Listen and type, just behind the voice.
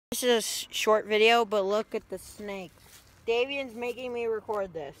This is a short video, but look at the snakes. Davian's making me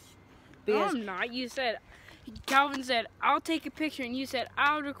record this. No, I'm not. You said, Calvin said, I'll take a picture, and you said,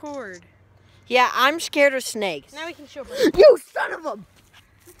 I'll record. Yeah, I'm scared of snakes. Now we can show You son of a...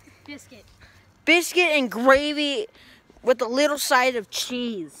 Biscuit. Biscuit and gravy with a little side of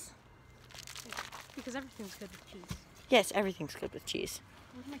cheese. Because everything's good with cheese. Yes, everything's good with cheese.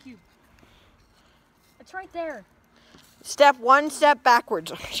 Where's my cube? It's right there. Step one, step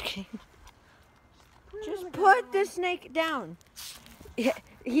backwards. I'm just kidding. Just put the snake down.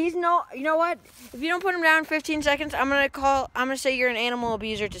 He's no, you know what? If you don't put him down in 15 seconds, I'm gonna say you're an animal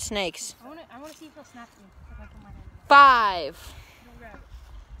abuser to snakes. I wanna see if he'll snap me. If I put my hand in. 5. Don't grab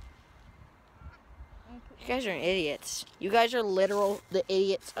it. You guys are idiots. You guys are the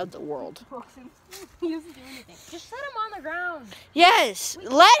idiots of the world. He doesn't do anything. Just set him on the ground. Yes,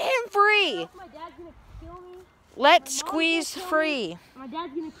 let him free. My dad's gonna kill me. Let squeeze free. My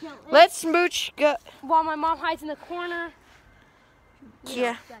dad's gonna kill me. Let smooch go. While my mom hides in the corner.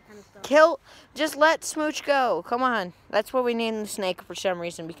 Yeah. That kind of stuff. Just let smooch go. Come on. That's what we named the snake for some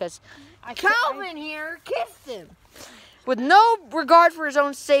reason, because Calvin here kissed him. With no regard for his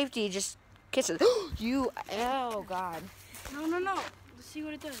own safety, just kisses. Oh God. No. Let's see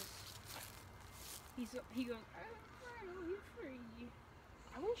what it does. He goes, I'm free.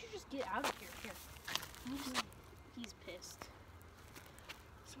 Why don't you just get out of here? Here. He's pissed.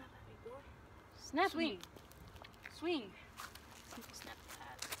 Snap at me, boy. Snap. Swing. Snap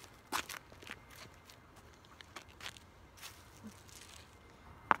that.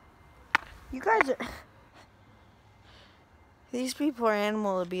 You guys are... These people are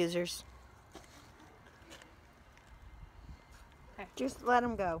animal abusers. Okay. Just let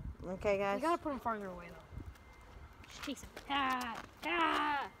them go. Okay, guys? You gotta put him farther away, though. Just chase him.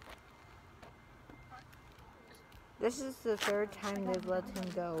 This is the 3rd time they've let him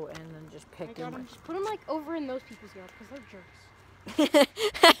go and then just picked him up. Just put him, like, over in those people's yard, because they're jerks.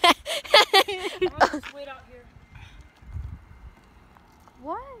 I'll just wait out here.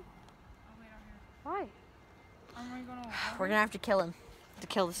 What? I'll wait out here. Why? We're gonna have to kill him. To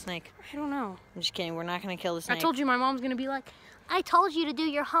kill the snake. I don't know. I'm just kidding. We're not gonna kill the snake. I told you my mom's gonna be like, I told you to do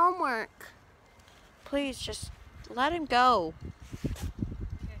your homework. Please, just let him go. Okay. Just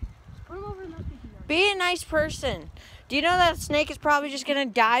put him over in those people's yard. Be a nice person. Do you know that snake is probably just gonna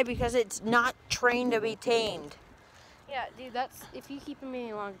die because it's not trained to be tamed? Yeah, dude, if you keep him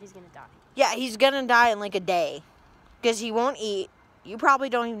any longer, he's gonna die. Yeah, he's gonna die in like a day. Because he won't eat. You probably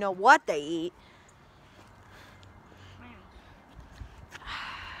don't even know what they eat.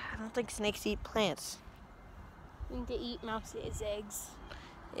 I don't think snakes eat plants. I think they eat mouse's eggs.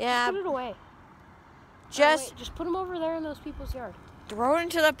 Yeah. Just put it away. Just put them over there in those people's yard. throw it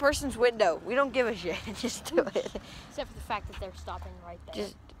into that person's window. We don't give a shit. Just do it. Except for the fact that they're stopping right there.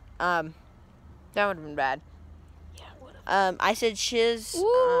 Just, that would have been bad. Yeah, whatever. I said shiz.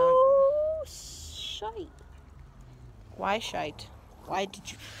 Ooh, shite. Why shite? Why did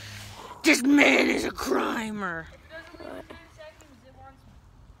you... This man is a crimer.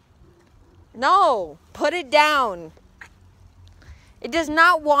 No, put it down. It does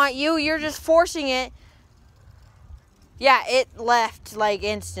not want you. You're just forcing it. Yeah, it left like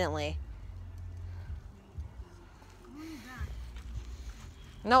instantly.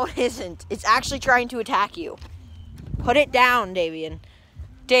 No, it isn't. It's actually trying to attack you. Put it down, Davian.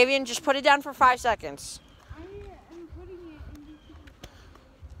 Davian, just put it down for 5 seconds.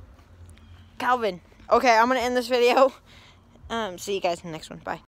 Calvin. Okay, I'm going to end this video. See you guys in the next one. Bye.